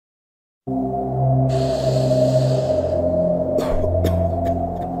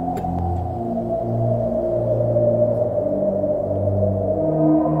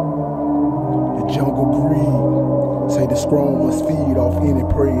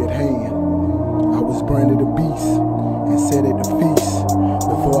at hand. I was branded a beast and set at the feast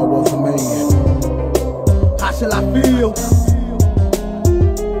before I was a man. How shall I feel?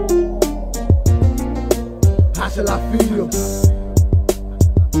 How shall I feel?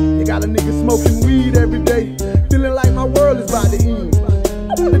 You got a nigga smoking weed every day, feeling like my world is about to end.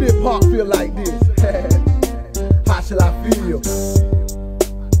 I wonder if Park feel like this. How shall I feel?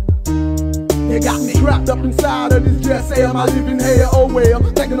 You got me trapped up inside of this jet sail. My living hell, oh well.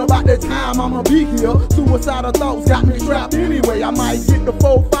 Thinking about that time I'ma be here. Suicidal thoughts got me trapped anyway. I might get the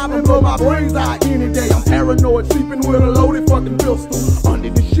 4-5 and blow my brains out any day. I'm paranoid, sleeping with a loaded fucking pistol under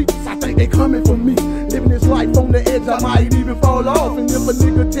the sheets. I think they coming for me. Living this life on the edge, I might even fall off. And if a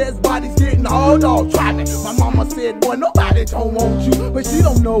nigga test body's getting hauled off, try me. My mama said, boy, nobody don't want you. But she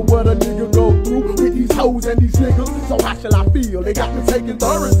don't know what a nigga go through with these hoes and these niggas. So how shall I feel? They got me taking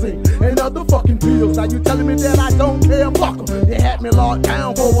Thorazine and other fucking pills. Now you telling me that I don't care? Fuck 'em. They had me locked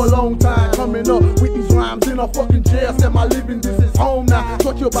down for a long time, coming up with these rhymes in a fucking jail. Said my living, this is home now.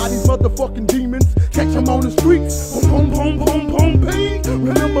 Torture by these motherfucking demons. Catch them on the streets. Boom, boom, boom, boom, boom, ping.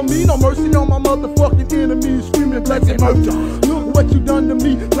 Remember me, no mercy on my motherfucking enemies, screaming blessed murder. Look what you done to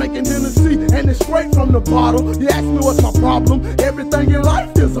me, drinking Tennessee, and it's straight from the bottle. You ask me what's my problem? Everything in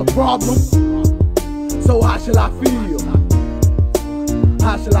life is a problem. So how shall I feel?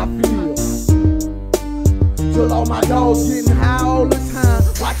 How shall I feel? Till all my dogs getting high all the time,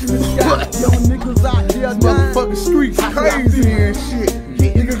 watching the sky, young niggas out here dying. Motherfucking streets crazy and shit.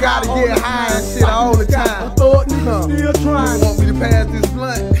 Nigga gotta get high and shit all the time. Thought niggas still trying. You want me to pass this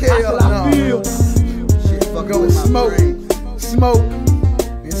blunt? Hell no. Feel? Shit, fuck go smoke, smoke,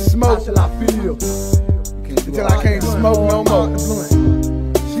 and smoke. How shall I feel? Until I can't smoke no more.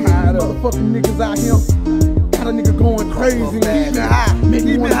 Shit, motherfucking niggas out here got a nigga going crazy and keep me high. Make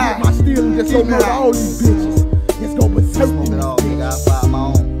me wanna get my steel and just open all these bitches. Let's go berserk. Nigga, I buy my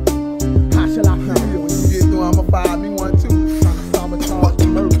own. How shall I feel? When you get through, I'ma buy me one too. Sabotage the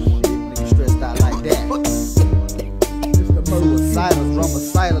murder shit. Nigga stressed out like that. It's the murder. Suicidal,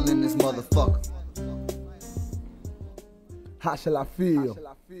 drummer in this motherfucker. How shall I feel?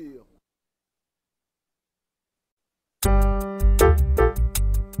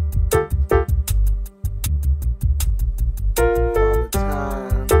 All the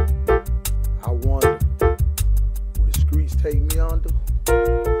time, I wonder, will the streets take me under?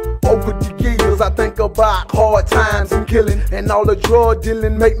 Over the years, I think about hard times and killing, and all the drug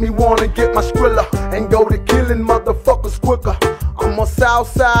dealing make me wanna get my Skrilla and go to killing motherfuckers quicker. I'm a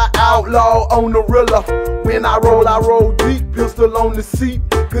Southside outlaw on the rilla. When I roll deep, pistol on the seat.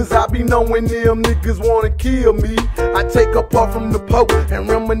 Cause I be knowing them niggas wanna kill me. I take a puff from the poke and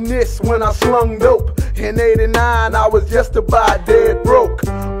reminisce when I slung dope. In '89, I was just about dead broke.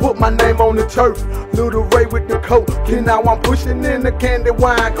 Put my name on the turf, Little Ray with the coat. And now I'm pushing in the candy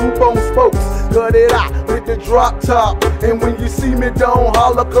wine coupe on spokes. Cut it out with the drop top. And when you see me, don't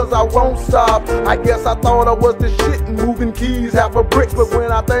holler cause I won't stop. I guess I thought I was the shit, moving keys, half a brick. But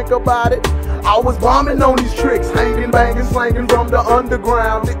when I think about it, I was bombing on these tricks, hanging, banging, slanging from the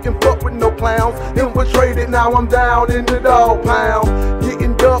underground. Didn't fuck with no clowns, infiltrated, now I'm down in the dog pound.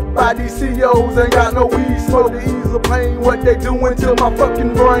 Getting dumped by these COs, ain't got no weed smoke to ease the pain. What they doing to my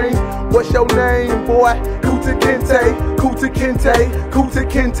fucking brain? What's your name, boy? Kuta Kinte, Kuta Kinte, Kuta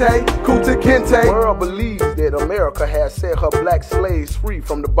Kinte, Kuta Kinte. The world believes that America has set her black slaves free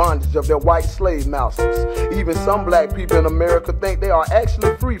from the bondage of their white slave masters. Even some black people in America think they are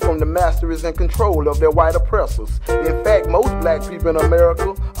actually free from the masters in control of their white oppressors. In fact, most black people in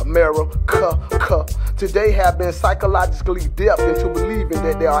America today have been psychologically duped into believing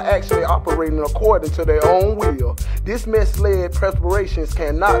that they are actually operating according to their own will. This misled preparations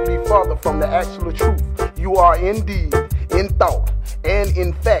cannot be farther from the actual truth. You are indeed, in thought, and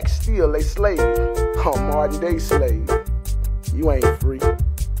in fact still a slave, a modern day slave. You ain't free,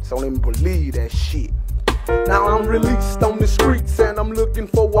 so don't even believe that shit. Now I'm released on the streets and I'm looking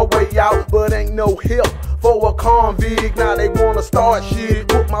for a way out, but ain't no help for a convict. Now they wanna start shit.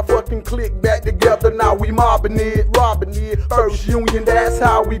 Put my fucking clique back together, now we mobbing it, robbing it. First Union, that's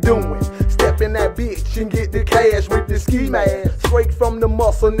how we doing. Step in that bitch and get the cash with the ski mask. Straight from the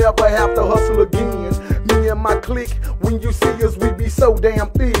muscle, never have to hustle again. Me and my clique, when you see us, we be so damn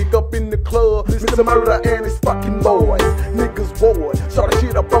thick. Up in the club, Mr. Murder and his fucking boys. Niggas bored, start the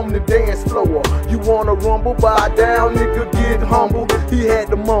shit up on the dance floor. You wanna rumble, buy down, nigga, get humble. He had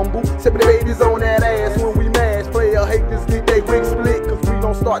to mumble, 70 babies on that ass when we mash. Player haters get they rig split, cause we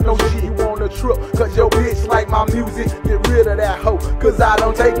don't start no shit. You wanna trip, cause your bitch like my music. Get rid of that hoe, cause I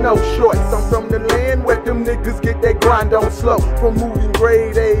don't take no shorts. I'm from the land where them niggas get their grind on slow. From moving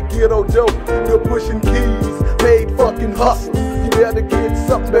grade A, ghetto dope, to pushing keys, made fucking hustle. You better get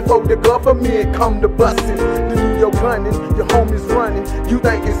something before the government come to bustin'. To do your gunning, your homies running. You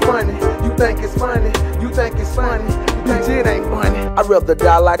think it's funny, you think it's funny, you think it's funny. Bitch, it ain't funny. I'd rather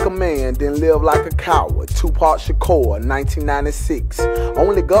die like a man than live like a coward. Tupac Shakur, 1996.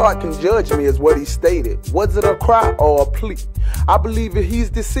 Only God can judge me is what he stated. Was it a cry or a plea? I believe if he's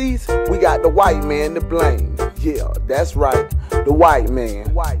deceased, we got the white man to blame. Yeah, that's right, the white man.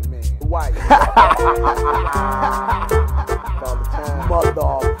 The white man. The white man.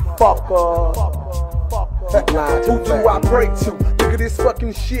 Motherfucker. Who do I pray to? Look at this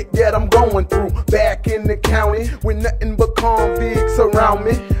fucking shit that I'm going through. Back in the county with nothing but convicts around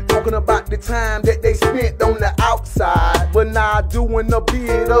me. Talking about the time that they spent on the outside, but now doing a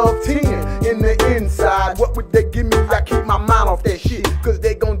bit of 10 in the inside. What would they give me? I keep my mind off that shit, cause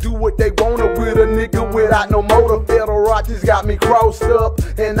they gon' do what they wanna with a nigga without no motive. Federal just got me crossed up,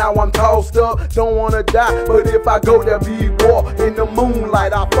 and now I'm tossed up. Don't wanna die, but if I go there be war. In the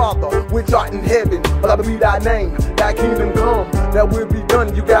moonlight, our Father, which art in heaven, hallowed be thy name, thy kingdom come, that will be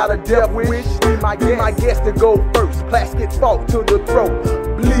done. You got a death wish, be my guest to go first. Plastic fault to the throat,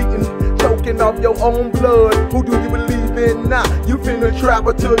 bleeding, choking off your own blood. Who do you believe in now? You finna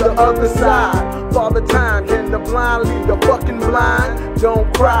travel to the other side. Father time, can the blind lead the fucking blind?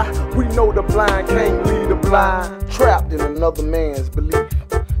 Don't cry, we know the blind can't lead the blind. Trapped in another man's belief.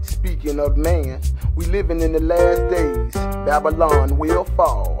 Speaking of man, we living in the last days. Babylon will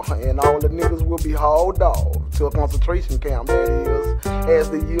fall, and all the niggas will be hauled off to a concentration camp, that is, as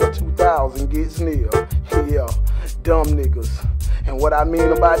the year 2000 gets near. Yeah, dumb niggas. And what I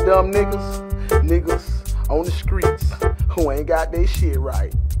mean about dumb niggas? Niggas on the streets who ain't got their shit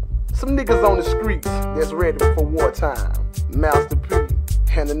right. Some niggas on the streets that's ready for wartime. Master P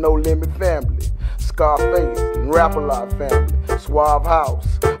and the No Limit family. Scarface and Rap-A-Lot family. Suave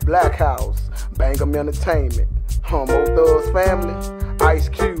House, Black House, Bangham Entertainment. Homo Thugs family. Ice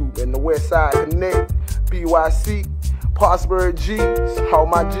Cube and the West Side Connect. BYC, Pottsburg G's, all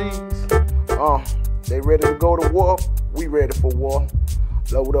my G's. They ready to go to war? We ready for war.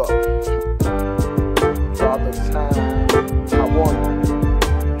 Load up. Father time, I want it.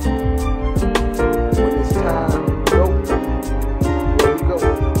 When it's time to go, where we go?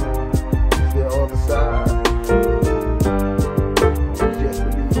 Is the other side? We just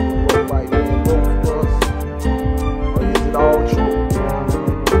believe what white man wrote for us, or is it all true?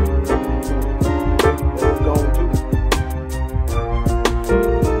 What we gonna do?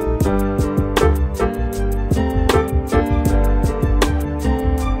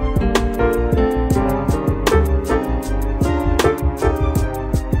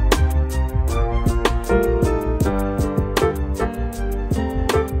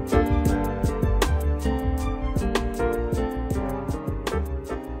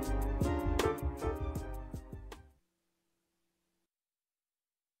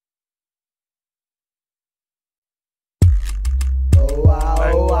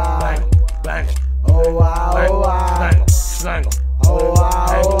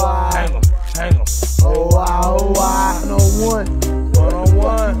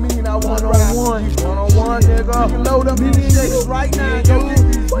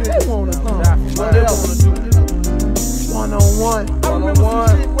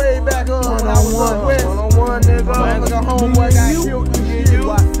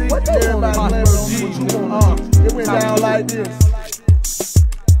 It went down like this.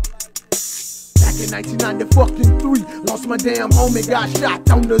 Back in 1993, lost my damn homie, got shot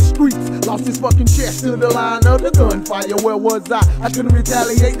on the streets. Lost his fucking chest to the line of the gunfire. Where was I? I couldn't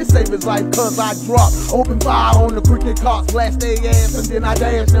retaliate to save his life, cause I dropped. Open fire on the cricket cops, blast their ass, and then I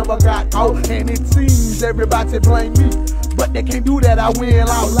dashed, never got caught. And it seems everybody blame me, but they can't do that, I win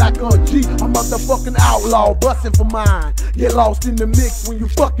out like a G. I'm a motherfucking outlaw, bustin' for mine. Get lost in the mix when you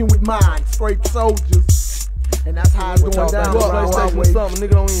fucking with mine. Straight soldiers. And that's how it's going down. PlayStation something,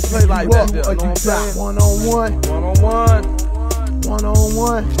 nigga don't even play like that. You know what I'm saying? One-on-one. One-on-one.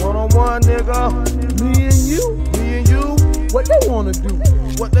 One-on-one. One-on-one, nigga. Me and you. Me and you. What they wanna do?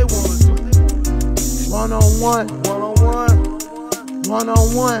 What they wanna do? One-on-one. One-on-one.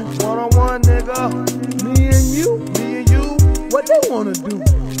 One-on-one. One-on-one, nigga. Me and you. Me and you. What they wanna do?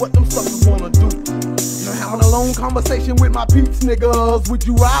 What them suckers wanna do? Having a long conversation with my peeps, niggas. Would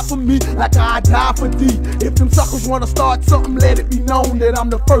you ride for me like I die for D? If them suckers wanna start something, let it be known that I'm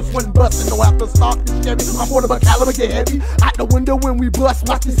the first one bustin'. No after start the Chevy, my portable caliber get heavy. Out the window when we bust,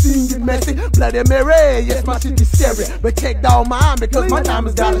 watch the scene get messy. Bloody Mary, yes my shit is scary, but check down mine because my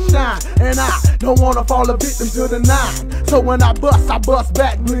diamonds gotta shine. And I don't wanna fall a victim to the nine. So when I bust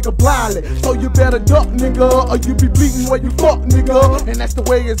back, nigga, blindly. So you better duck, nigga, or you be beating where you fuck, nigga. And that's the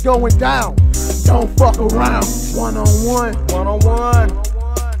way it's going down. Don't fuck around. One-on-one. One-on-one.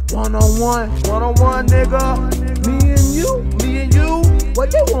 One-on-one, nigga. Me and you. What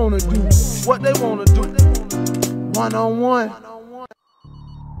they wanna do? One-on-one.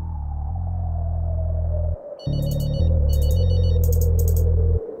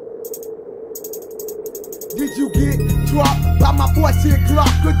 Did you get dropped by my boy Shit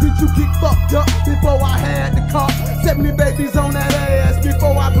Glock? Or did you get fucked up before I had the car? 70 babies on that ass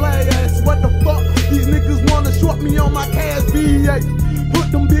before I blast. What the fuck? These niggas wanna short me on my cash V8.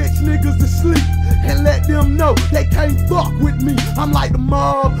 Put them bitch niggas to sleep and let them know they can't fuck with me. I'm like the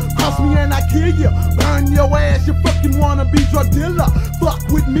mob, cross me and I kill you. Burn your ass, you fucking wanna be drug dealer. Fuck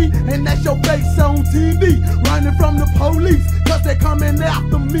with me and that's your face on TV. Running from the police, cause they coming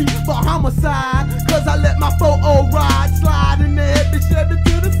after me for homicide. Cause I let my 4-0 ride, slide in the head, bitch, Chevy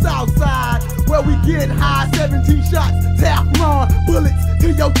to the south side. Where we get high, 17 shots, Teflon, bullets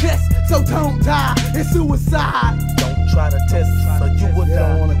to your chest, so don't die, it's suicide. Don't try to test, so you will die.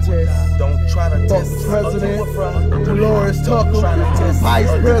 Don't wanna test. Don't try to Fuck test, President, so you will fry. Dolores Tucker, Don't try to test, Vice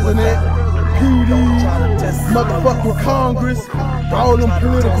so you will President, die. PD, Don't try to test, motherfucking Congress, all them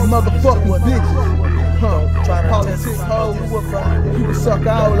political motherfucking bitches. Don't try to Politics test, hoes, so you will fry. you can suck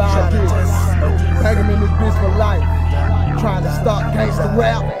all our dicks. Hang them in this bitch for life. Trying to stop gangsta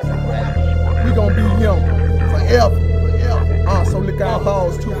rap. We gon' be young forever. So lick our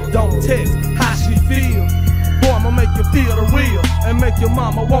balls too. Don't test how she feel. Boy, I'ma make you feel the real and make your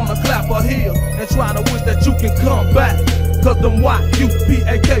mama wanna clap her heel and try to wish that you can come back. Cause them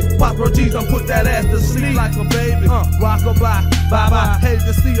YUPAK Papa G's done put that ass to sleep like a baby. Rock-a-bye, bye-bye. Hate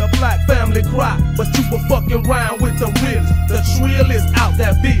to see a black family cry, but you were fucking round with the realest. The trill is out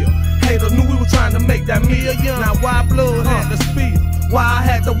that bill. Haters knew we were trying to make that million. Now why blood had to spill? Why I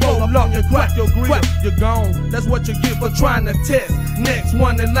had to roll up and crack your grill? You're gone, that's what you get for trying to test. Next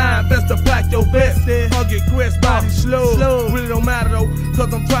one in line, best to pack your vest. Or get grist, body slow. Really don't matter though,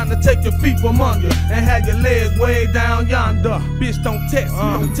 cause I'm trying to take your feet from under and have your legs way down yonder. Bitch, don't test,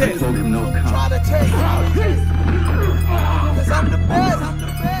 don't test. Try to test, cause I'm the best.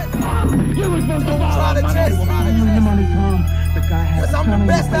 Don't try to test, cause I'm the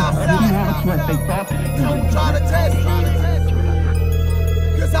best outside. Don't try to test,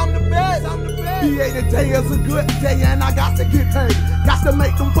 cause I'm the best. BA today is a good day and I got to get paid. Got to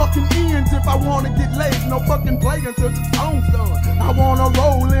make them fucking ends if I wanna get laid. No fucking play until the song's done. I wanna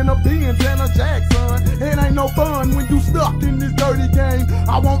roll in a Benz and a Jag, son. It ain't no fun when you stuck in this dirty game.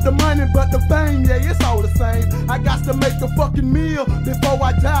 I want the money but the fame, yeah, it's all the same. I got to make a fucking meal before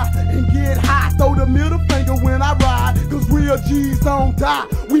I die and get high. Throw the middle finger when I ride, cause real G's don't die.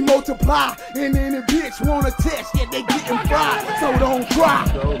 We multiply, and any bitch wanna test, yeah, they getting fried. So don't try.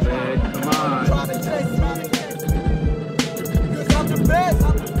 So bad, come on. Try to test, cause I'm the best.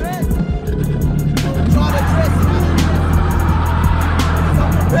 Try to test, cause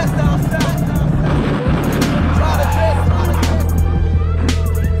I'm the best outside. Try to test,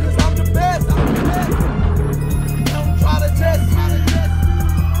 cause I'm the best. Don't try to test,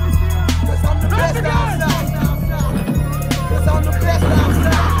 cause I'm the best outside. Cause I'm the best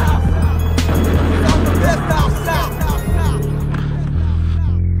outside. Cause I'm the best outside.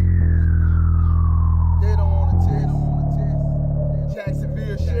 They don't wanna test.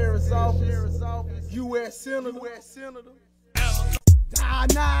 Jacksonville Sheriff's Office, U.S. Senator. Die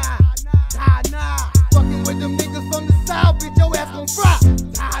nah. Fucking with them niggas from the South, bitch, your ass gon' fry.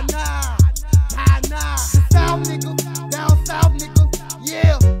 Die nah. The South niggas, down South niggas,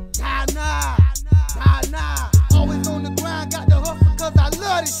 yeah. Die nah. Always on the grind, got the hustle cause I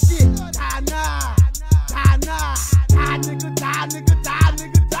love this shit. Die nah. Die.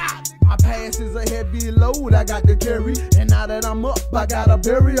 My past is a heavy load I got to carry, and now that I'm up, I gotta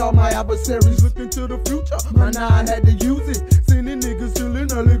bury all my adversaries. Looking to the future, my nine had to use it. Sending niggas to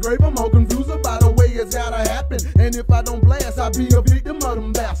an early grave, I'm all confused about the way it's gotta happen. And if I don't blast, I'll be a victim of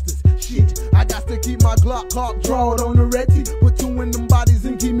them bastards. Shit, I got to keep my Glock cocked, draw it on the ready. Put two in them bodies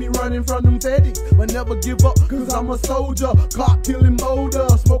and keep me running from them fetties. But never give up, cause I'm a soldier. Clock killing molder,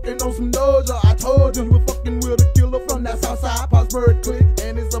 smoking on some Doja. I told you we're fucking with a killer from that Southside Prosperity clique.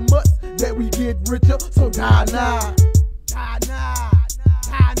 And it's a must that we get richer, so die nah.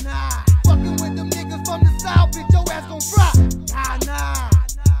 Fucking with them niggas from the South, bitch, your ass gon' fry. Die nah.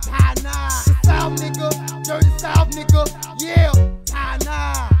 The South nigga, dirty South nigga, yeah. Die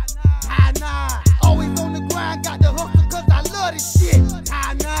nah. Always on the grind, got the hustle cause I love this shit.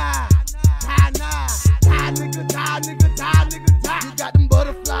 Die nah. Die. You got them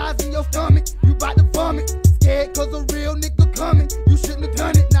butterflies in your stomach, you bout to vomit. Scared cause a real nigga coming, you shouldn't have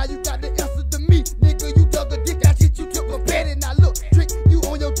done it. Now you got the answer to me, nigga, you dug a dick, that shit you took a bet it. Now look, trick, you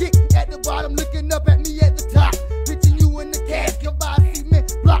on your dick at the bottom, looking up at me at the top. Bitching you in the casket by a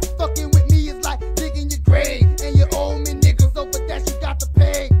cement block.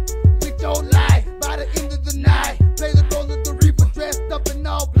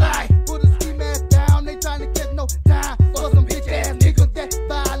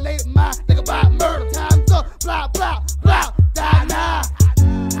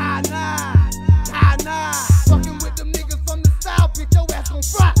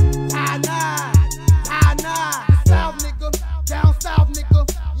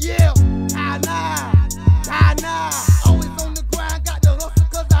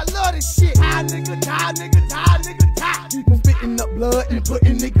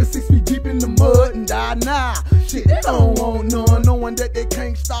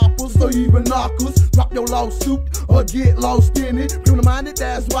 robbers or even knockers. Drop your lawsuit or get lost in it. Criminal minded,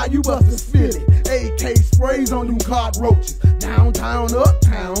 that's why you busters feel it. AK sprays on them cockroaches. Downtown,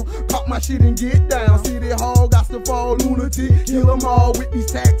 uptown, pop my shit and get down. City Hall got to fall lunatic. Kill them all with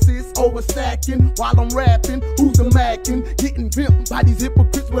these taxes, overstacking. While I'm rapping, who's the mackin'? Getting pimped by these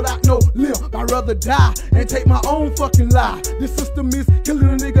hypocrites without no limp. I'd rather die and take my own fucking life. This system is killing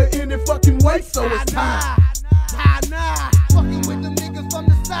a nigga any fucking way, so it's time. Fucking with them niggas from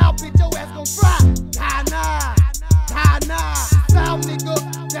the south, bitch, your ass gon' fry. South nigga,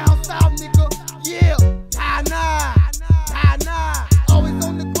 down south nigga, yeah. Always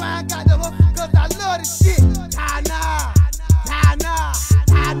on the grind, got the hustle cause I love this shit.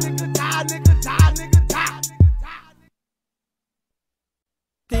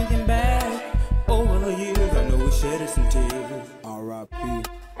 Thinking back over the years, I know we shedded some tears. R.I.P.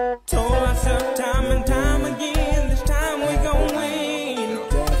 Told myself time and time again, this time we gon' win.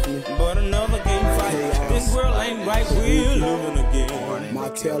 But another game fight, this world ain't right, we're losing again. My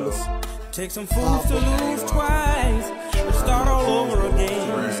tellers. Take some fools to lose twice, and start all over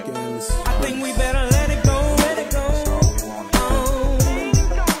again. I think we better let it go, let it go.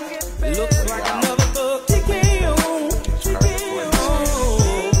 Looks like another thug TKO.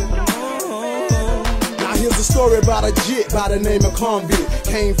 Now here's a story about a jit by the name of Convict.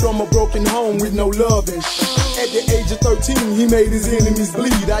 Came from a broken home with no love and shit. At the age of 13, he made his enemies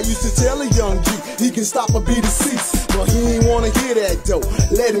bleed. I used to tell a young G he can stop or be deceased, but he ain't wanna hear that though.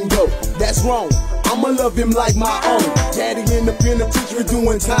 Let him go, that's wrong. I'ma love him like my own. Daddy in the penitentiary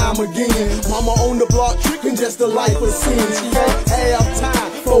doing time again. Mama on the block tricking just the life of sin. She ain't have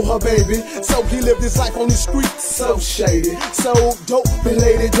time for her baby, so he lived his life on the streets, so shady, so dope, and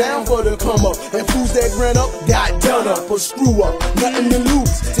laid it down for the come up. And fools that ran up got done up or screw up. Nothing to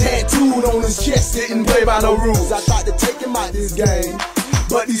lose, tattooed on his chest, didn't play by no rules. I tried to take him out this game,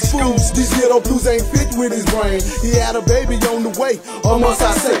 but these fools, these little blues ain't fit with his brain. He had a baby on the way, or must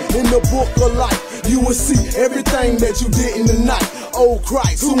I say, in the book of life, you will see everything that you did in the night. Oh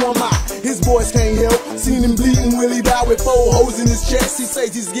Christ, who am I? His voice can't help. Seen him bleeding, will he die with 4 holes in his chest? He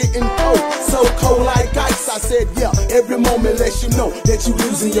says he's getting cold, so cold like ice. I said, yeah, every moment lets you know that you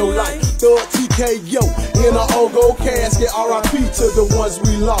losing your life. Thug TKO in an all gold casket. R.I.P. to the ones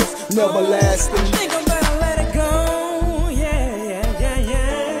we lost, never lasting. Think I'm better let it go, yeah.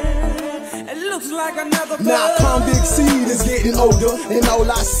 It looks like another thug. Now convict seed is getting older, and all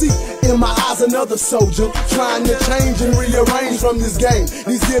I see in my eyes another soldier trying to change and rearrange from this game.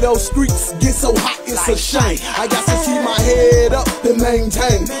 These ghetto streets get so hot, it's a shame. I got to keep my head up to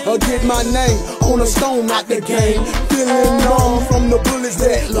maintain, or get my name on a stone, not the game. Feeling numb from the bullets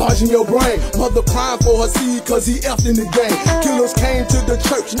that lodge in your brain. Mother crying for her seed cause he effed in the game. Killers came to the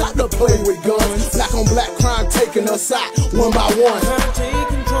church not to play with guns. Black on black crime taking us out one by one. Trying to take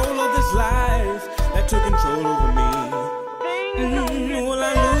control of this life that took control over me. Will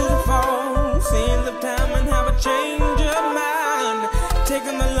I lose or fall? Sins of time and have a change of mind.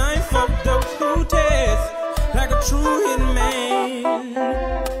 Taking the life of those who test like a true hitman.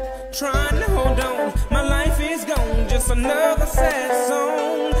 Trying to hold on, my life is gone. Just another sad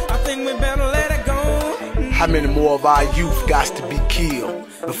song. I think we better let it go. How many more of our youth got to be killed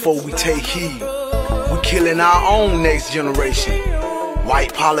before we take heed? We're killing our own next generation.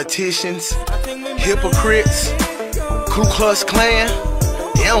 White politicians, hypocrites, Ku Klux Klan,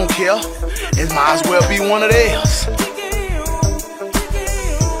 they don't care. It might as well be one of theirs.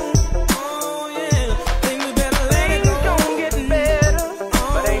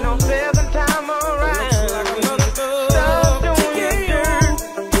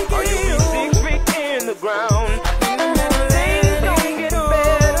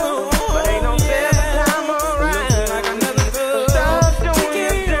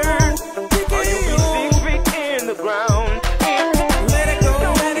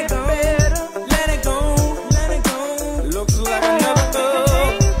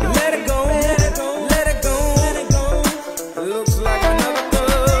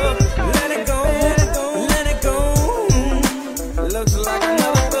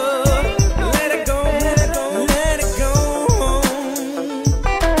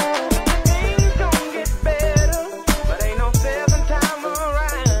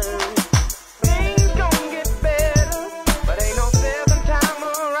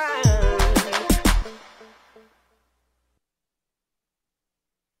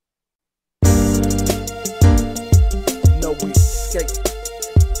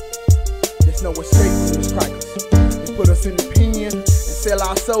 There's no escape from these crackers. They put us in the pen and sell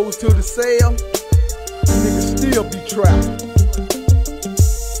our souls to the sale. Niggas still be trapped.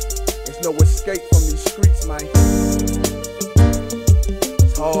 There's no escape from these streets, man.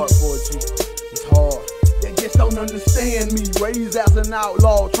 It's hard for you. It's hard. They just don't understand me. Raised as an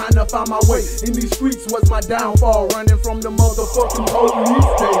outlaw, trying to find my way in these streets was my downfall. Running from the motherfucking police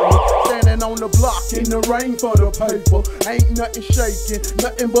table. Standing on the block in the rain for the paper. Ain't nothing shaking,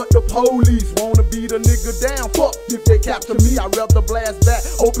 nothing but the police. Wanna beat a nigga down, fuck if they capture me. I'd rather blast back,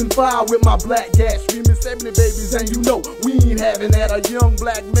 open fire with my black gas. Screaming 70 babies, and you know we ain't having that. A young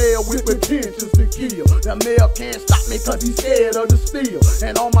black male with intentions to kill. The male can't stop me cause he's scared of the steel.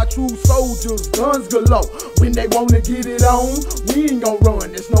 And all my true soldiers, guns galore. When they wanna get it on, we ain't gon'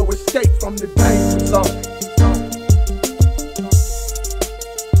 run. There's no escape from the danger zone.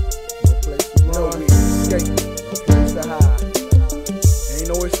 No place to run, no escape, no place to hide. Ain't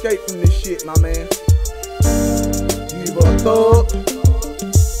no escape from this shit, my man. You either a thug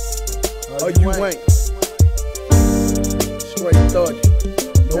or you ain't. Straight thug,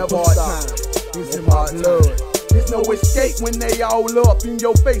 never hard time. This is my blood. There's no escape when they all up in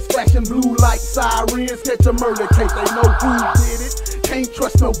your face, flashing blue like sirens. Catch a murder case, they know who did it. Can't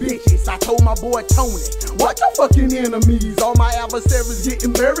trust no bitches. I told my boy Tony, watch your fucking enemies. All my adversaries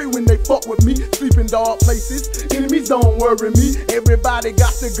getting married when they fuck with me. Sleep in dark places, enemies don't worry me. Everybody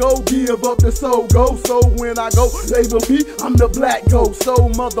got to go, give up the soul go. So when I go, label me, I'm the black ghost. So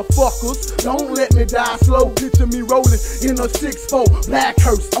motherfuckers, don't let me die slow. Picture me rolling in a 6'4", black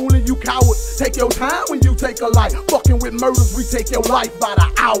hearse. Only you cowards take your time when you take a life. Fucking with murders, we take your life by the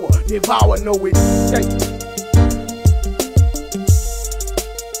hour. Devour, no escape.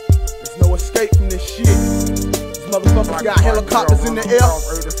 There's no escape from this shit. These motherfuckers got helicopters in the air,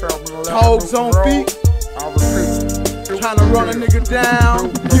 dogs on feet, trying to run a nigga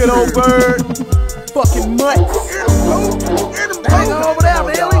down. Ghetto bird, fucking mutts. Hang on over there,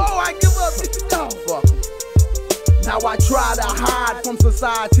 man. Oh, I give up. Fuck 'em. Now I try to hide from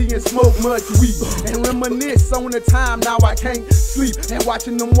society and smoke much weed and reminisce on the time now I can't sleep and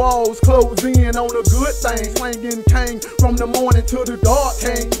watching them walls close in on a good thing. Swinging cane from the morning to the dark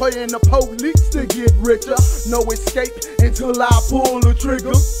came, playing the police to get richer. No escape until I pull the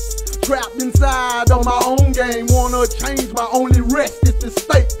trigger. Trapped inside on my own game, wanna change, my only rest is the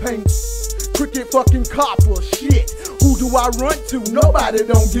state paint. Cricket fucking copper, shit. Who do I run to? Nobody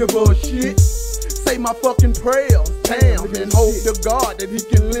don't give a shit. Say my fucking prayers, damn, and hope to God that he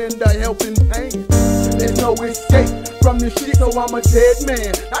can lend a helping hand. There's no escape from this shit, so I'm a dead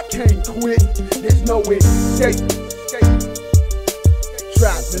man. I can't quit, there's no escape.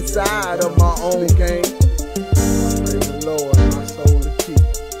 Trapped inside of my own game. Praise the Lord, my soul to keep.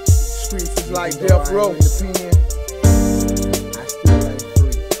 Streets is like death row. I still ain't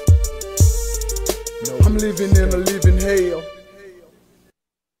free. I'm living in a living hell.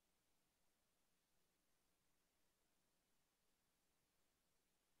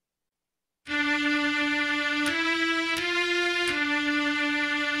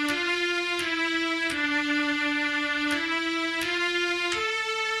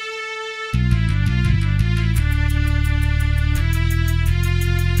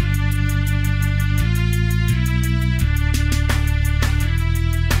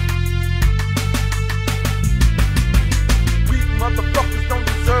 Motherfuckers don't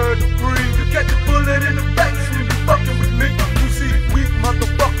deserve to breathe. You catch a bullet in the face when you fucking with me. You see, weak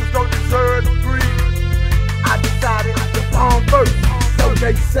motherfuckers don't deserve to breathe. I decided to bomb first. So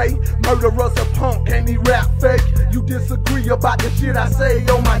they say, murderer's a punk, and he rap fake. You disagree about the shit I say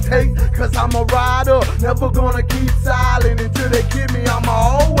on my tape, cause I'm a rider, never gonna keep silent. Until they kill me, I'ma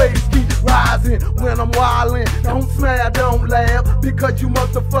always keep rising. When I'm wildin', don't smile, don't laugh, because you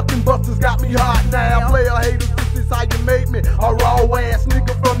motherfucking busters got me hot now. Player haters, this is how you make me. A raw ass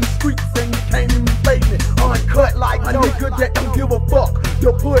nigga from the streets, and you can't even fake me. Uncut like a nigga that don't give a fuck.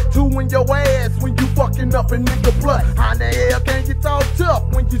 You put two in your ass when you fucking up a nigga plus. How the hell can you talk tough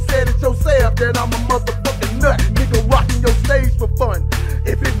when you said it yourself that I'm a motherfucking nut? Nigga rocking your stage for fun.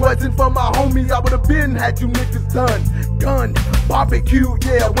 If it wasn't for my homies, I would've been had you niggas done. Gun, barbecue,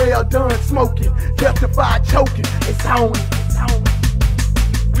 yeah, well done. Smoking, justified choking, it's on.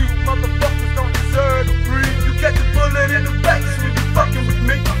 We motherfuckers don't deserve to breathe. You catch a bullet in the face when you fucking with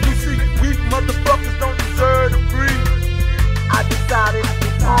me. You see, we motherfuckers don't deserve to breathe. I decided to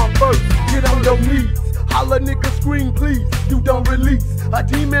come first, get on your knees. Holla nigga scream please, you don't release a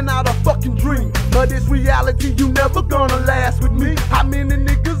demon out of fucking dream. But it's reality, you never gonna last with me. How many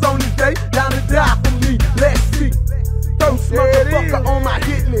niggas on this day down to die for me? Let's see. First motherfucker on my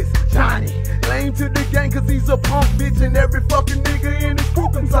hit list, Johnny. Lame to the gang cause he's a punk bitch, and every fucking nigga in his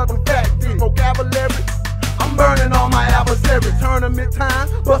group can suck a fat dick. Vocabulary, I'm burning all my adversaries. Tournament time,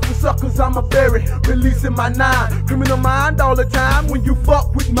 busting suckers, I'ma bury. Releasing my 9, criminal mind all the time. When you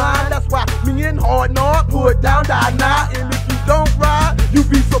fuck with mine, that's why me and Hard Knock put down die now. And if you don't ride, you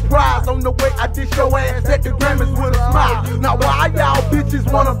be surprised on the way I dish your ass at the Grammys with a smile. Now why y'all bitches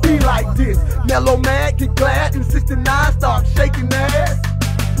wanna be like this? Mellow mad, get glad, and 69 start shaking ass.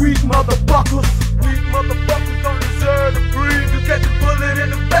 Weak motherfuckers don't deserve to breathe. You catch a bullet in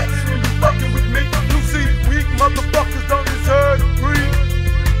the face when you fucking with me. You see, weak motherfuckers don't deserve to breathe.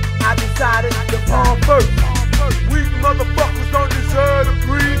 I decided to palm first. Weak motherfuckers don't deserve to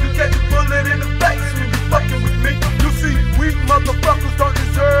breathe. You catch a bullet in the face when you fucking with me. You see, weak motherfuckers don't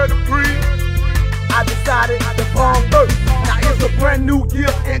deserve to breathe. I decided to palm first. Now it's a brand new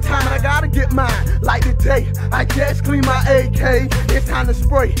year and time I gotta get mine. Like today, I just clean my AK. It's time to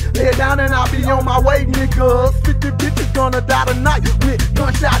spray. Lay it down and I'll be on my way, niggas. 50 bitches gonna die tonight with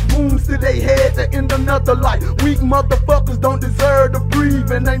gunshot wounds to their head to end another life. Weak motherfuckers don't deserve to breathe,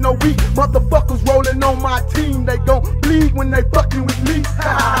 and ain't no weak motherfuckers rolling on my team. They gon' bleed when they fucking with me.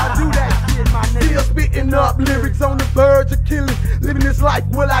 I do that shit, my nigga. Still spitting up lyrics on the verge of killing. Living this life,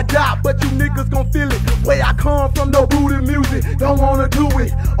 will I die? But you niggas gon' feel it. Where I come from, no booty music, don't wanna do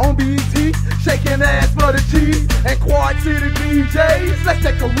it. On BET, shaking ass for the cheese. And Quad City DJs, let's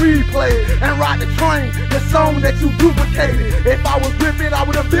take a replay and ride the train, the song that you duplicated. If I was with it, I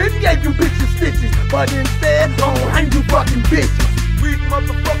would've been gave you bitches stitches. But instead, don't hang you fucking bitches. Weak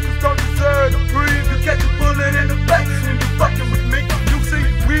motherfuckers don't deserve to breathe. You catch a bullet in the face when you fucking with me. You see,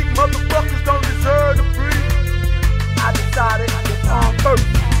 weak motherfuckers don't deserve to breathe. I decided to palm first.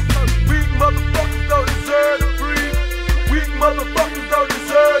 Weak motherfuckers don't deserve to breathe. Weak motherfuckers don't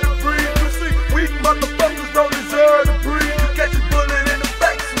deserve to breathe. You see, weak motherfuckers don't deserve to breathe. You catch a bullet in the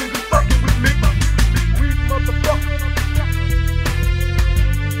face when you fucking with me. Weak motherfuckers.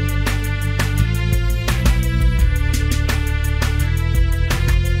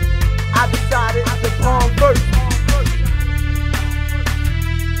 I decided to palm first.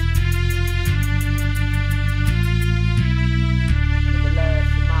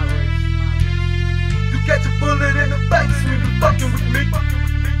 Catch a bullet in the face when you fucking with me.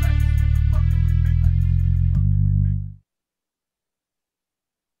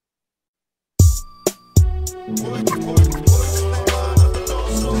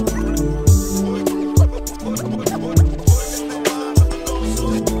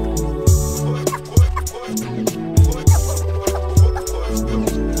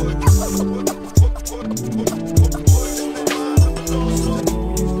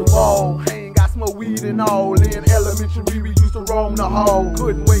 All in elementary, we used to roam the hall.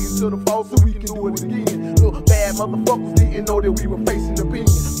 Couldn't wait until the fall so we can do it again. Little bad motherfuckers didn't know that we were facing the pen.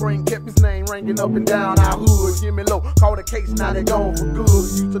 Brain kept his name ringing up and down our hood. Give me low, call the case, now they gone for good.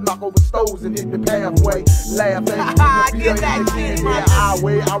 Used to knock over stoves and hit the pathway. Laugh at me, get that shit, yeah, our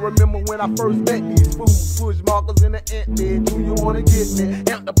way. I remember when I first met these fools. Push markers in the ant bed. Do you wanna get me?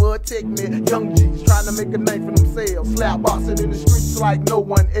 Amp the bud, take me. Young G's trying to make a name for themselves. Slap boxing in the streets like no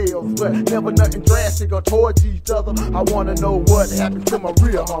one else. But never nothing drastic or towards each other. I wanna know what happened to my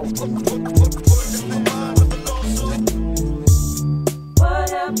real home. What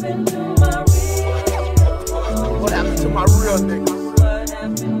happened to my real home? What happened to my real niggas? What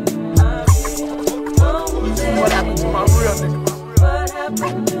happened to my real home? What happened to my real niggas? What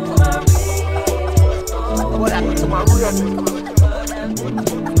happened to my real home? What happened to my real niggas?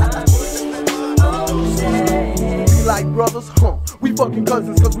 We like brothers, huh? We fucking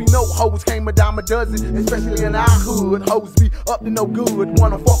cousins, cause we know hoes came a dime a dozen. Especially in our hood, hoes be up to no good.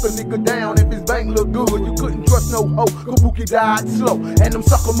 Wanna fuck a nigga down if his bank look good. You couldn't trust no hoe, Kabuki died slow. And them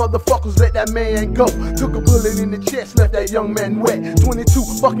sucker motherfuckers let that man go. Took a bullet in the chest, left that young man wet. 22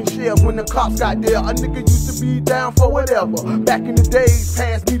 fucking shells when the cops got there. A nigga used to be down for whatever. Back in the days,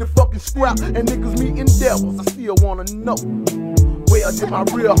 passed me the fucking scrap. And niggas meeting devils. I still wanna know, where did my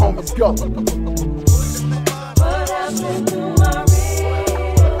real homies go? What happened to my real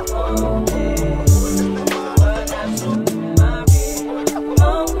home?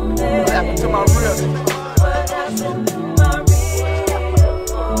 What happened to my real home? What happened to my real niggas?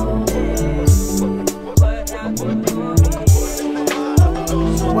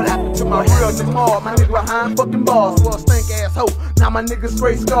 What happened to my real home? What happened to my real nigga? My nigga behind fucking bars for a stank asshole. Now my nigga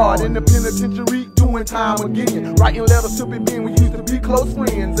straight scarred in the penitentiary doing time again. Writing letters to Big Ben, we used to be close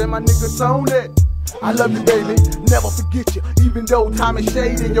friends. And my nigga told that I love you, baby, never forget you. Even though time is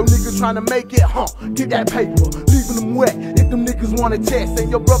shady, your niggas trying to make it, get that paper, leaving them wet. If them niggas wanna test, and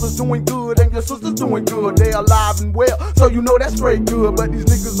your brother's doing good, and your sister's doing good, they alive and well, so you know that's straight good. But these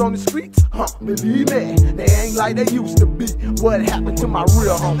niggas on the streets, believe me, they ain't like they used to be. What happened to my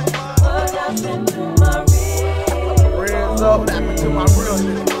real homie? What happened to my real Friends up, what happened to my real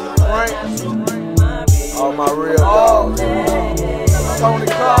nigga? Frank, all my real dogs. Tony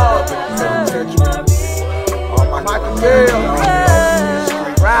Cobb, penitentiary. All Michael Bell,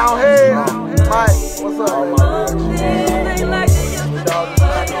 Round Head, Mike, what's up?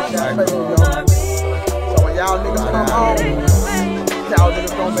 So when y'all niggas come home, y'all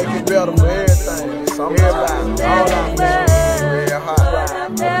niggas gonna make it better for everything. Everybody, all out there, real hot.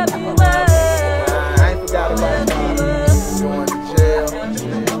 I ain't forgot about y'all. Going to jail.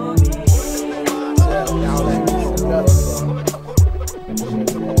 Y'all ain't missing nothing.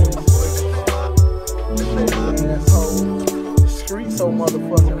 The streets so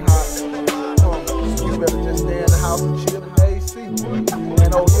motherfucking hot. You better just stay in the house and chill in AC.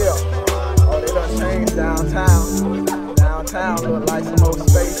 And oh yeah, they done changed downtown. Downtown look like some old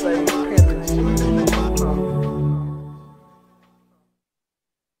space age pimpin' shit.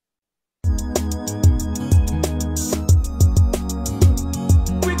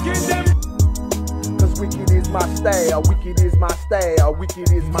 Cause wicked is my style, wicked is my style,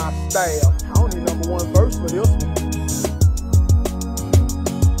 wicked is my style. I don't need number one verse for this one.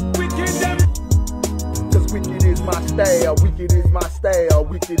 Cause wicked is my style, wicked is my style,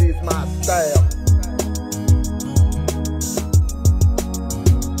 wicked is my style.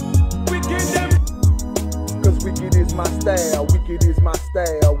 Cause wicked is my style, wicked is my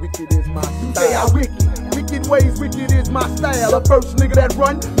style, wicked is my style. Say I wicked ways, wicked is my style. The first nigga that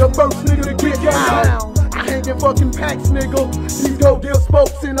run, the first nigga to get down. I hang in fucking packs, nigga. These go-get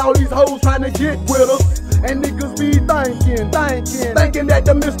spokes and all these hoes trying to get with us. And niggas be thinking that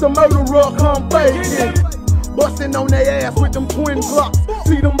the Mr. Murderer come faking. Bustin' on their ass with them twin blocks.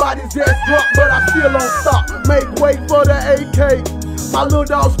 See them bodies just drunk, but I still don't stop. Make way for the AK. My little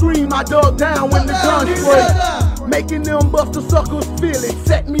dog scream, I dug down when the gun spray. Making them buster suckers feel it.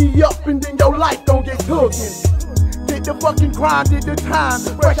 Set me up and then your life don't get cooking. Did the fucking crime, did the time.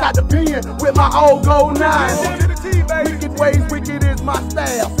 Fresh out the pen with my old gold 9. Wicked ways, wicked is my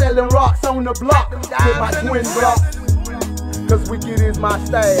style. Selling rocks on the block with my twin blocks. Cause wicked is my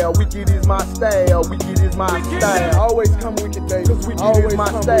style, wicked is my style, wicked is my style. Always come wicked, baby. Cause wicked is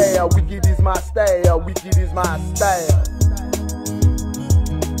my style, wicked is my style, wicked is my style.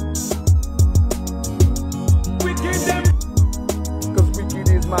 Cause wicked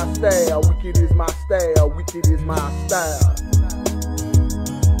is my style, wicked is my style, wicked is my style.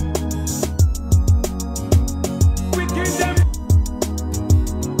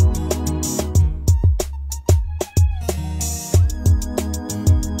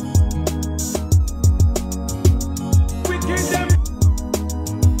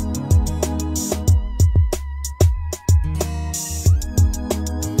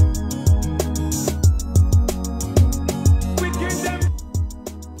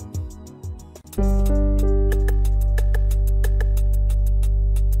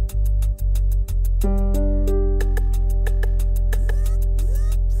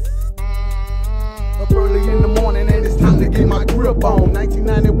 Early in the morning and it's time to get my grip on.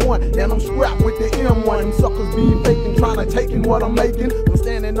 1991 and I'm strapped with the M1. Them suckers be faking, trying to taking what I'm making. I'm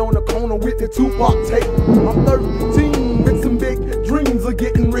standing on the corner with the Tupac tape. I'm 13 with some big dreams of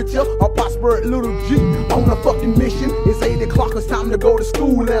getting richer. A prosperous little G on a fucking mission. It's 8 o'clock, it's time to go to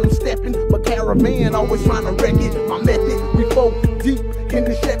school and I'm stepping. My caravan always trying to wreck it. My method, we 4 deep in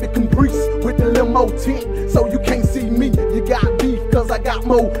the Chevy Caprice with the limo tent. So you can't see me, you got beef cause I got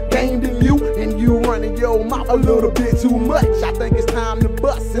more game than you. And you running your mouth a little bit too much. I think it's time to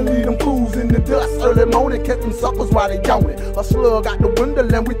bust and leave them fools in the dust. Early morning, catch them suckers while they yawning. A slug out the window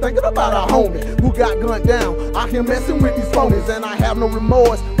and we thinking about a homie who got gunned down. I hear messing with these phonies and I have no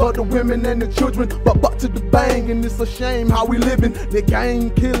remorse for the women and the children. But to the bang and it's a shame how we living. The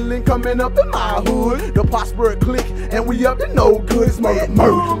gang killing coming up in my hood. The prosperous clique and we up to no good. It's murder,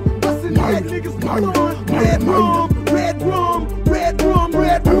 murder. Bustin' that niggas murder. Red rum, red rum, red rum,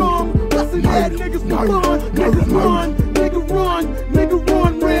 red rum. Bustin' that niggas murder. Niggas run, nigga run, nigga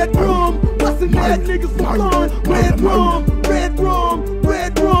run, red rum. Bustin' that niggas murder. Red rum, red rum,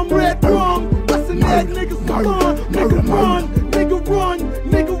 red rum, red rum. Bustin' that niggas murder. Nigga run, nigga run,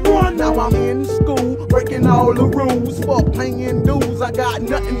 nigga run. Now I'm in school, breaking all the rules. Fuck paying dues, I got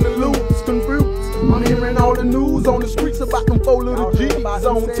nothing to lose. Confused. I'm hearing all the news on the streets about them 4 little G's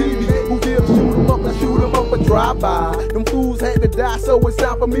on TV. Who did shoot them up and shoot them up a drive-by. Them fools had to die, so it's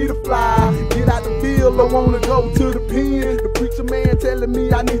time for me to fly. Get out the field, I wanna go to the pen. The preacher man telling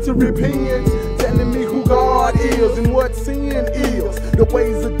me I need to repent. Telling me who God is and what sin is. The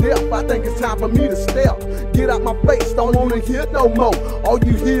ways of death, I think it's time for me to step. Get out my face, don't wanna hear no more. All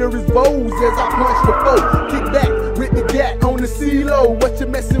you hear is woes as I punch the foe. Kick back with the gat on the CeeLo. What you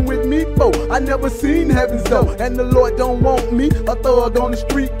messing with me for? I never seen heavens though, and the Lord don't want me a thug on the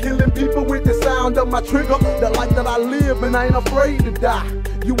street killing people with the sound of my trigger. The life that I live and I ain't afraid to die.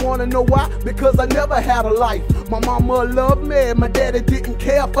 You wanna know why? Because I never had a life. My mama loved me, my daddy didn't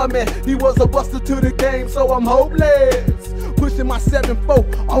care for me. He was a buster to the game, so I'm hopeless. Pushing my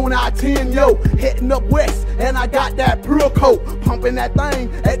 7-4 on I-10, yo, heading up west, and I got that Pearl coat, pumping that thing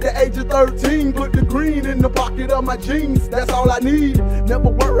at the age of 13. Put the green in the pocket of my jeans, that's all I need. Never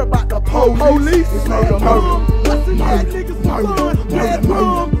worry about the police. It's murder, murder. Bustin' that niggas for fun. Red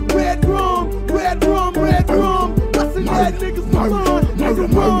rum, red rum, red rum, red rum. Bustin' that niggas for fun. Nigga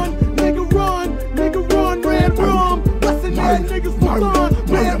run, nigga run, nigga run, red rum. Bustin' that niggas for fun.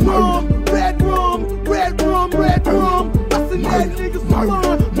 Red rum, red rum, red rum, red rum. Bustin' that niggas for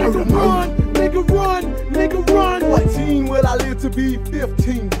fun. Nigga run, nigga run, nigga run. What teen will I live to be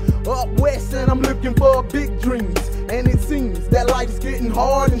 15? Up west and I'm looking for big dreams. And it seems that life's getting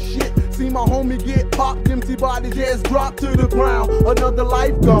hard and shit. See my homie get popped, empty body just dropped to the ground. Another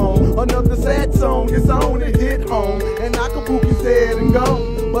life gone, another sad song. It's on and hit home, and Akabuki's dead and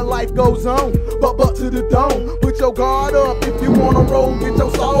gone. But life goes on, but to the dome. Put your guard up if you wanna roll, get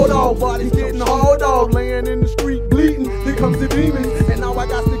your sword off. Body's getting hard off, laying in the street bleeding. Here comes the demons, and now I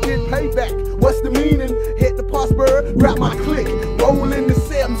got to get payback. What's the meaning? Hit the Postberg, grab my click, roll in the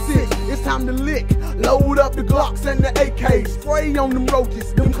 7-6. It's time to lick. Load up the Glocks and the AKs. Spray on them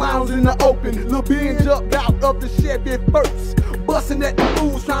roaches, them clowns in the open. Lil' Ben jumped out of the Chevy first, busting at the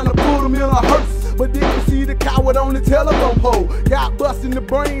fools trying to pull them in a hearse. But didn't see the coward on the telephone pole. Got bust in the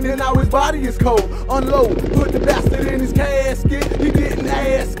brain and now his body is cold. Unload, put the bastard in his casket. He didn't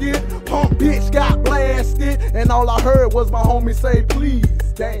ask it. Punk bitch got blasted. And all I heard was my homie say, please,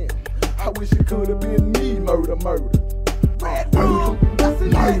 damn, I wish it could have been me. Murder, murder. Red rum, bustin'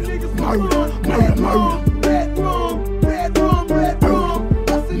 that niggas for fun. Red rum, red rum, red rum, red rum.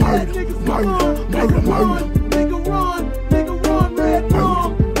 Bustin' that niggas for fun. Nigga run, nigga run, nigga run, red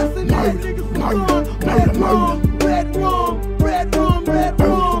rum. Bustin' that niggas for fun. Red rum, red rum, red rum, red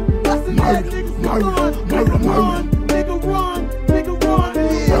rum. Bustin' that niggas for fun. Nigga run, nigga run, nigga run,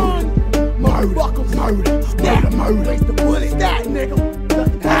 nigga run. Motherfuckers, that, raise the bullet, that nigga.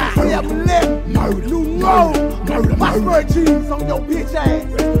 7-11, new road, my spur jeans on your bitch ass.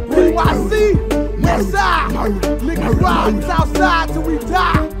 NYC, west side, niggas ride south side till we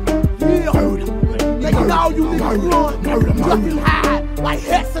die. Yeah, making all you niggas run, duck and hide like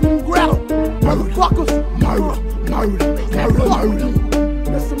Hansel and Gretel. Motherfuckers,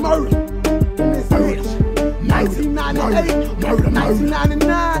 that's some murder in this bitch. 1998,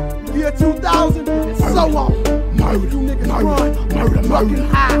 1999, year 2000, and so on. You niggas run, duck and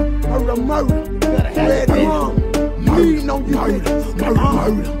hide, murder, red rum, bleeding on you niggas, never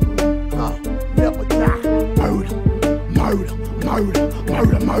die.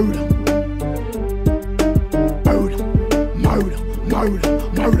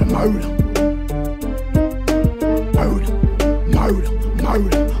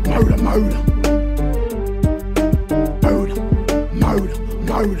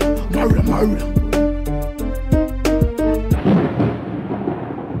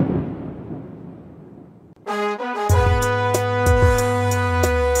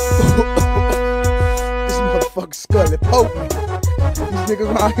 This motherfucker Scully poke me. These niggas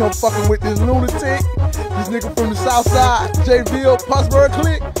around here fucking with this lunatic. These niggas from the south side, J-Ville, Postberg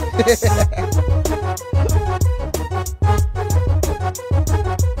clique.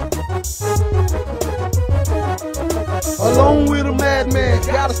 Along with a madman,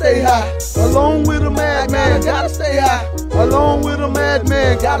 gotta stay high. Along with a madman, gotta stay high. Along with a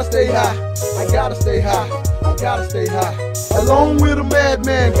madman, gotta stay high. I gotta stay high. I gotta stay high. Along with a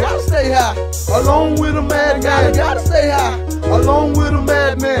madman, gotta stay high. Along with a madman, I gotta stay high. Along with a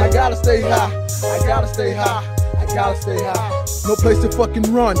madman, I gotta stay high. I gotta stay high. I gotta stay high. No place to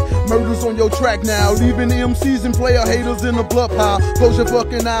fucking run. Murders on your track now. Leaving the MCs and player haters in the blood pile. Close your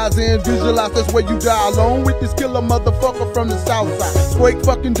fucking eyes and visualize that's where you die. Along with this killer motherfucker from the south side. Straight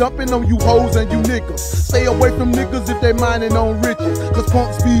fucking dumping on you hoes and you niggas. Stay away from niggas if they minding on riches. Cause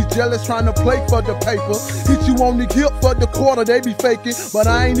punks be jealous trying to play for the paper. Hit you on the hip for the quarter, they be faking. But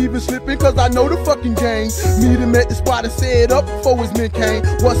I ain't even slipping cause I know the fucking game. Meet him at the spot and set up before his men came.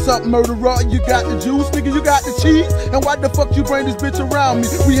 What's up, murderer? You got the juice, nigga, you got the cheese. And why the fuck you bring this bitch around me?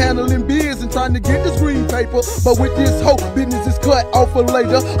 We handling biz and trying to get this green paper. But with this hoe, business is cut off for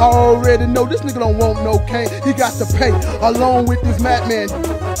later. I already know this nigga don't want no cane. He got to pay along with this madman.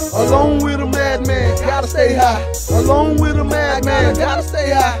 Along with a madman, gotta stay high. Along with a madman, gotta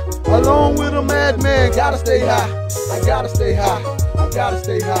stay high. Along with a madman, gotta stay high. I gotta stay high. I gotta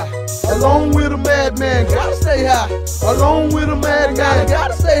stay high. Along with a madman, gotta stay high. Along with a madman, I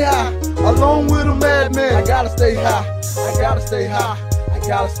gotta stay high. Along with a madman, I gotta stay high. I gotta stay high. I I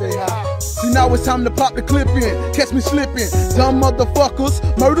gotta stay high. See, now it's time to pop the clip in, catch me slipping. Dumb motherfuckers,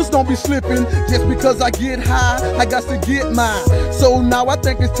 murders don't be slipping. Just because I get high, I got to get mine. So now I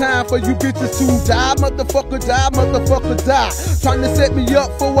think it's time for you bitches to die, motherfucker, die, motherfucker, die. Trying to set me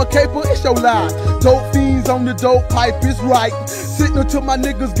up for a caper, it's your lie. Dope fiends on the dope pipe is right. Sitting until my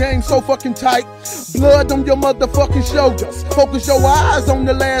niggas game so fucking tight. Blood on your motherfucking shoulders. Focus your eyes on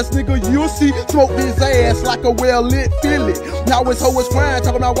the last nigga you'll see. Smoke his ass like a well-lit filly. Now his hoe is crying,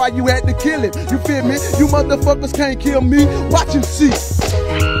 talking about why you had to kill him. You feel me? You motherfuckers can't kill me. Watch and see.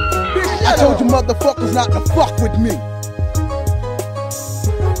 I told you motherfuckers not to fuck with me.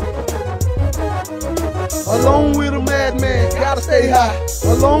 Alone with a madman, gotta stay high.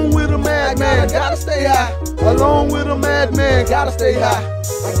 Alone with a madman, gotta stay high. Alone with a madman, gotta stay high.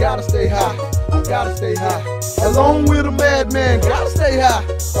 I gotta stay high. I gotta stay high. Alone with a madman, gotta stay high.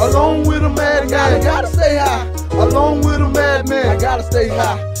 Alone with a madman, gotta stay high. Alone with a madman, I gotta stay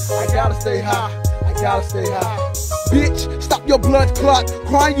high. I gotta stay high. I gotta stay high. Bitch, stop your blood clot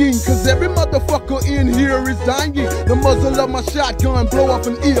crying, cause every motherfucker in here is dying. The muzzle of my shotgun blow off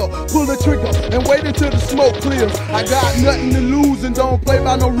an ear. Pull the trigger and wait until the smoke clears. I got nothing to lose and don't play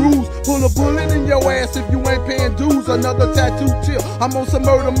by no rules. Pull a bullet in your ass if you ain't paying dues. Another tattoo chill. I'm on some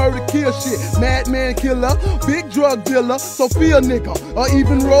murder, kill shit. Madman killer, big drug dealer. So feel a nigga, or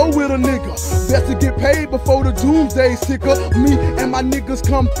even roll with a nigga. Best to get paid before the doomsday's ticker. Me and my niggas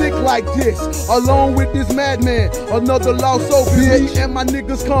come thick like this. Along with this madman, another lost soul, bitch. Me and my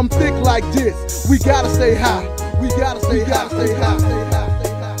niggas come thick like this. We gotta stay high. We gotta stay high, stay high, stay high,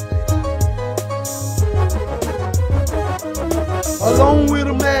 stay high, stay high. Alone with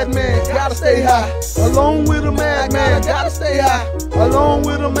a madman, gotta stay high. Alone with a madman, gotta stay high. Alone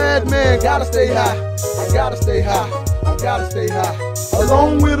with a madman, gotta stay high. I gotta stay high. I gotta stay high.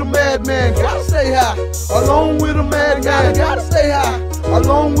 Alone with a madman, gotta stay high. Alone with a madman, gotta stay high.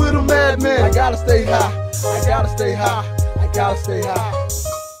 Alone with a madman, I gotta stay high. I gotta stay high. I gotta stay high.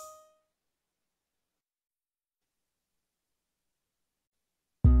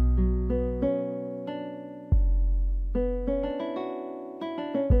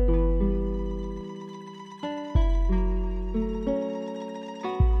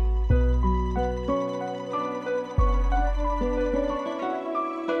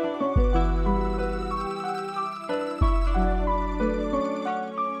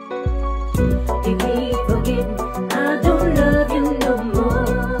 You keep forgetting I don't love you no more.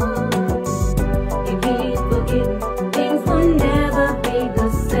 You keep forgetting things will never be the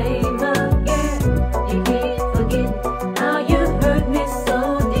same again. You keep forgetting how you hurt me so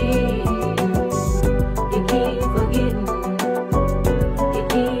deep. You keep forgetting,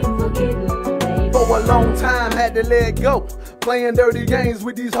 baby. For a long time, had to let go. Playing dirty games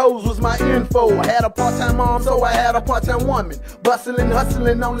with these hoes was my info. I had a part-time mom, so I had a part-time woman. Bustling,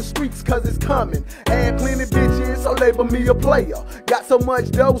 hustling on the streets, cause it's coming. Had plenty bitches, so label me a player. Got so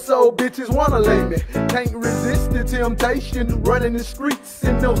much dough, so bitches wanna lay me. Can't resist the temptation, running the streets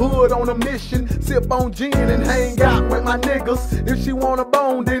in the hood on a mission. Sip on gin and hang out with my niggas. If she want a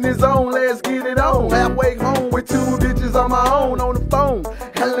bone, then it's on, let's get it on. Halfway home with two bitches on my own on the phone.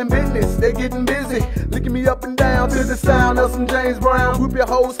 Handling business, they getting busy. Licking me up and down to the sound of some James Brown. Whoop your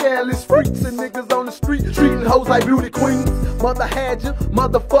hoes, scandalous freaks and niggas on the street treating hoes like beauty queens. Mother had you,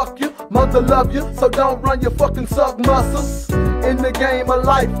 motherfuck you, mother love you, so don't run your fucking suck muscles. In the game of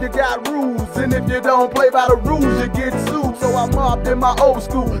life, you got rules, and if you don't play by the rules, you get sued. So I mobbed in my old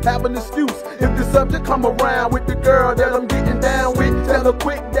school, have an excuse. If the subject come around with the girl that I'm getting down with, tell her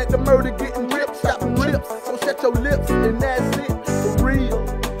quick that the murder getting ripped, stop them lips. So shut your lips, and that's it, for real,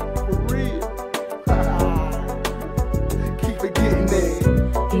 for real. Keep forgetting that.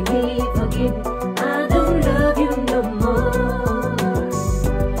 You keep forgetting I don't love you no more.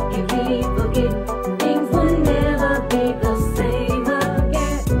 You keep forgetting things will never be the same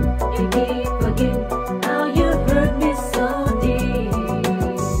again. You keep forgetting how you hurt me so deep.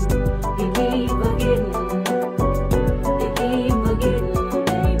 You keep forgetting,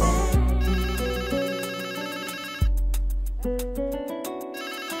 baby.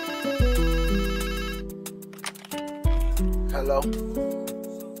 Hello?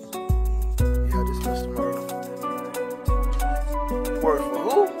 Yeah, this Mr. Murder. Work for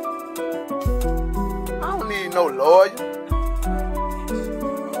who? I don't need no lawyer.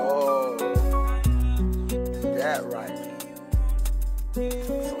 Oh, that right. So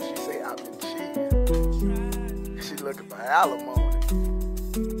she say I've been cheating. She looking for alimony.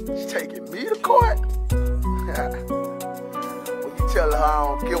 She taking me to court? Well, you tell her I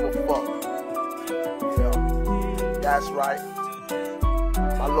don't give a fuck. Yeah, that's right.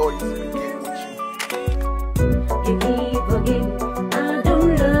 My lawyers will be getting with you. You keep forgetting I don't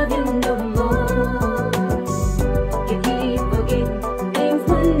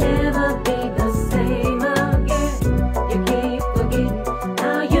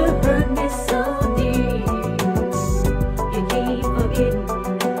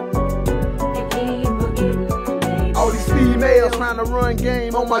to run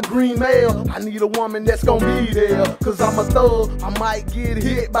game on my green mail. I need a woman that's gonna be there, cause I'm a thug. I might get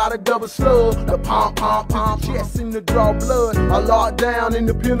hit by the double slug. The pump, chest in the draw blood. I locked down in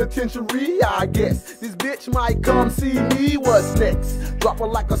the penitentiary, I guess. This bitch might come see me, what's next? Drop her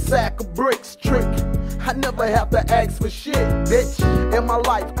like a sack of bricks, trick. I never have to ask for shit, bitch, in my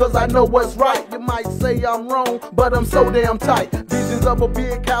life, cause I know what's right. You might say I'm wrong, but I'm so damn tight. Visions of a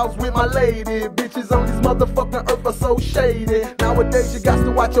big house with my lady. Bitches on this motherfucking earth are so shady. Nowadays you got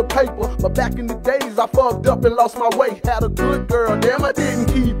to watch your paper, but back in the days I fucked up and lost my way. Had a good girl, damn I didn't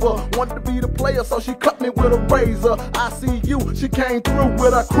keep her. Wanted to be the player, so she cut me with a razor. I see you, she came through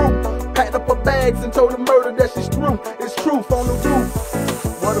with her crew. Packed up her bags and told the murder that she's through. It's truth on the roof.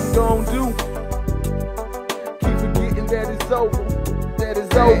 What I'm gonna do? Keep forgetting that it's over. That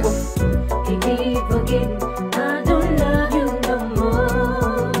it's over. Keep forgetting